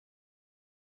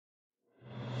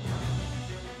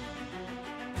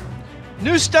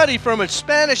New study from a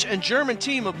Spanish and German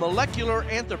team of molecular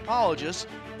anthropologists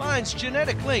finds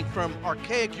genetic link from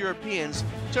Archaic Europeans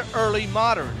to early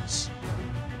moderns.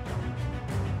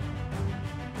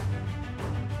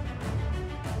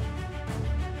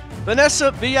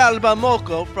 Vanessa Villalba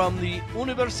Moco from the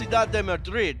Universidad de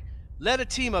Madrid led a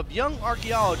team of young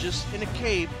archaeologists in a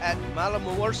cave at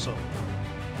Malamuerzo.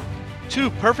 Two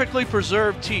perfectly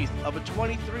preserved teeth of a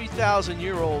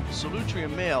 23,000-year-old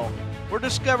Solutrean male were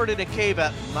discovered in a cave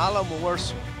at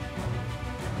Malamuerzo.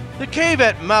 The cave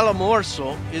at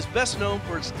Malamuerzo is best known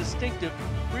for its distinctive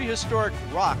prehistoric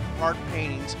rock art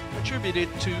paintings attributed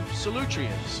to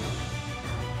Solutreans.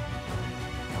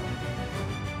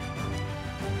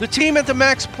 The team at the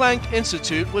Max Planck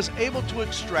Institute was able to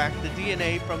extract the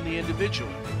DNA from the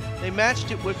individual. They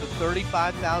matched it with the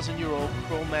 35,000-year-old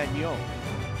Cro-Magnon.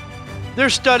 Their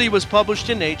study was published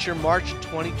in Nature March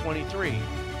 2023.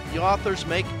 The authors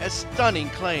make a stunning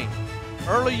claim.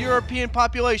 Early European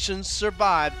populations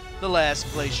survived the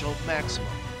last glacial maximum.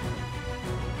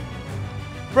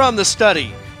 From the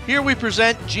study, here we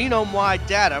present genome-wide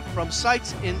data from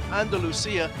sites in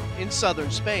Andalusia in southern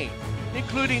Spain,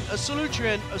 including a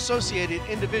Solutrean-associated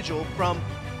individual from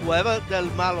Cueva del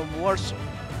Malamuerzo.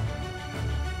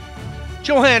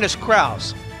 Johannes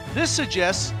Kraus. This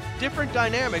suggests different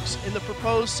dynamics in the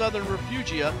proposed southern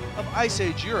refugia of Ice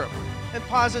Age Europe and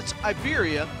posits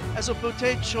Iberia as a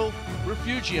potential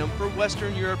refugium for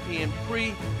Western European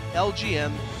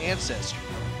pre-LGM ancestry.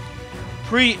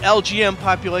 Pre-LGM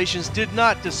populations did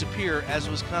not disappear as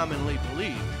was commonly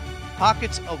believed.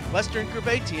 Pockets of Western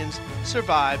Grabatians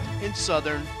survived in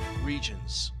southern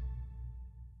regions.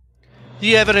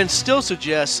 The evidence still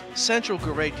suggests Central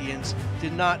Grabatians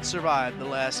did not survive the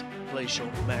last glacial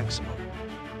maximum.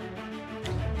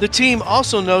 The team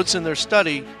also notes in their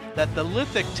study that the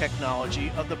lithic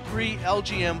technology of the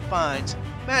pre-LGM finds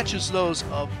matches those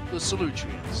of the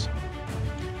Solutreans.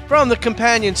 From the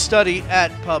companion study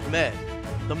at PubMed,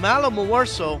 the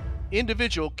Malamuerzo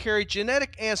individual carried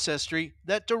genetic ancestry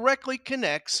that directly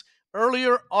connects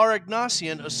earlier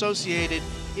Aurignacian-associated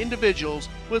individuals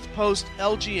with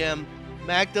post-LGM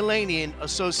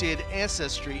Magdalenian-associated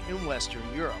ancestry in Western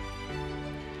Europe.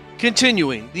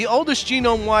 Continuing, the oldest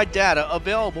genome-wide data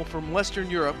available from Western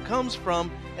Europe comes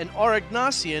from an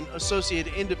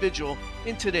Aurignacian-associated individual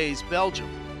in today's Belgium.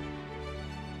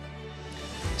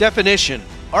 Definition: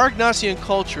 Aurignacian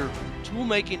culture,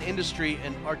 tool-making industry,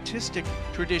 and artistic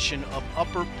tradition of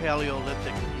Upper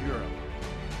Paleolithic Europe.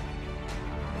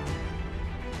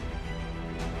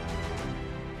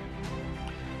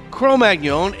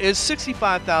 Cro-Magnon is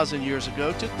 65,000 years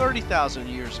ago to 30,000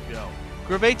 years ago.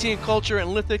 Grabatian culture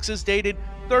and lithics is dated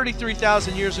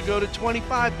 33,000 years ago to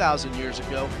 25,000 years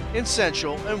ago in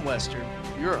Central and Western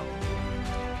Europe.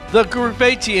 The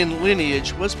Grabatian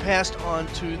lineage was passed on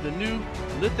to the new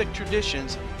lithic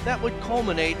traditions that would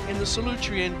culminate in the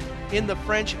Solutrean in the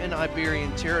French and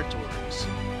Iberian territories.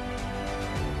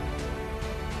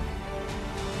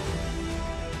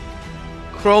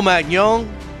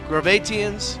 Cro-Magnon,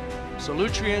 Grabatians,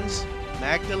 Solutreans,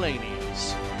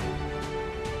 Magdalenians.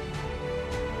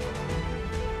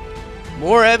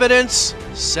 More evidence,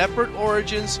 separate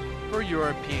origins for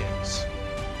Europeans.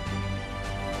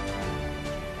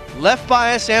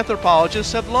 Left-biased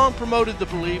anthropologists have long promoted the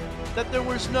belief that there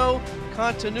was no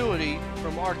continuity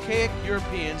from Archaic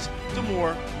Europeans to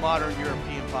more modern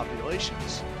European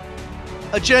populations.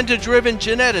 Agenda-driven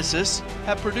geneticists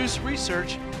have produced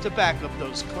research to back up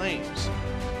those claims.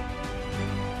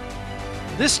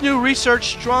 This new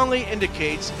research strongly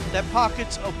indicates that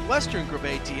pockets of Western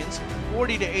Grabatians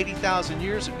 40 to 80,000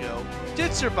 years ago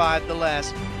did survive the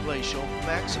last glacial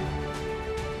maximum.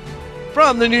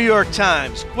 From the New York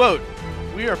Times, quote,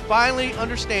 "We are finally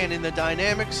understanding the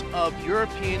dynamics of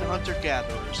European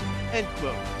hunter-gatherers," end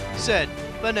quote, said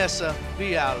Vanessa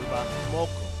Villalba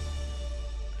Moco.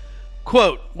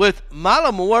 Quote, "With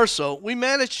Malamuerzo, we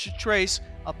managed to trace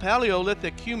a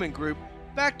Paleolithic human group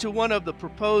back to one of the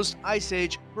proposed Ice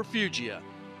Age refugia.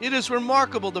 It is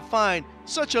remarkable to find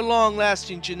such a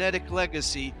long-lasting genetic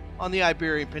legacy on the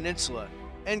Iberian Peninsula,"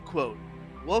 end quote,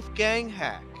 Wolfgang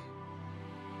Hack.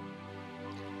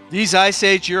 These Ice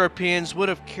Age Europeans would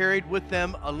have carried with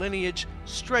them a lineage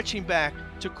stretching back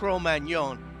to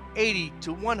Cro-Magnon 80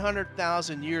 to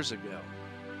 100,000 years ago.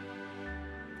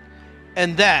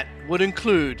 And that would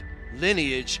include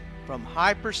lineage from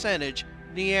high percentage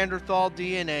Neanderthal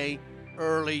DNA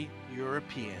early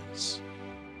Europeans.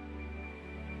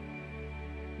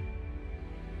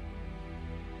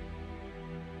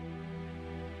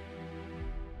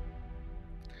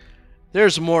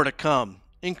 There's more to come,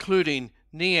 including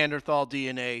Neanderthal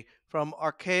DNA from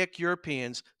Archaic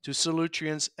Europeans to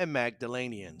Solutreans and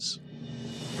Magdalenians.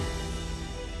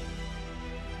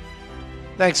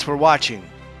 Thanks for watching.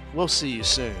 We'll see you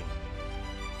soon.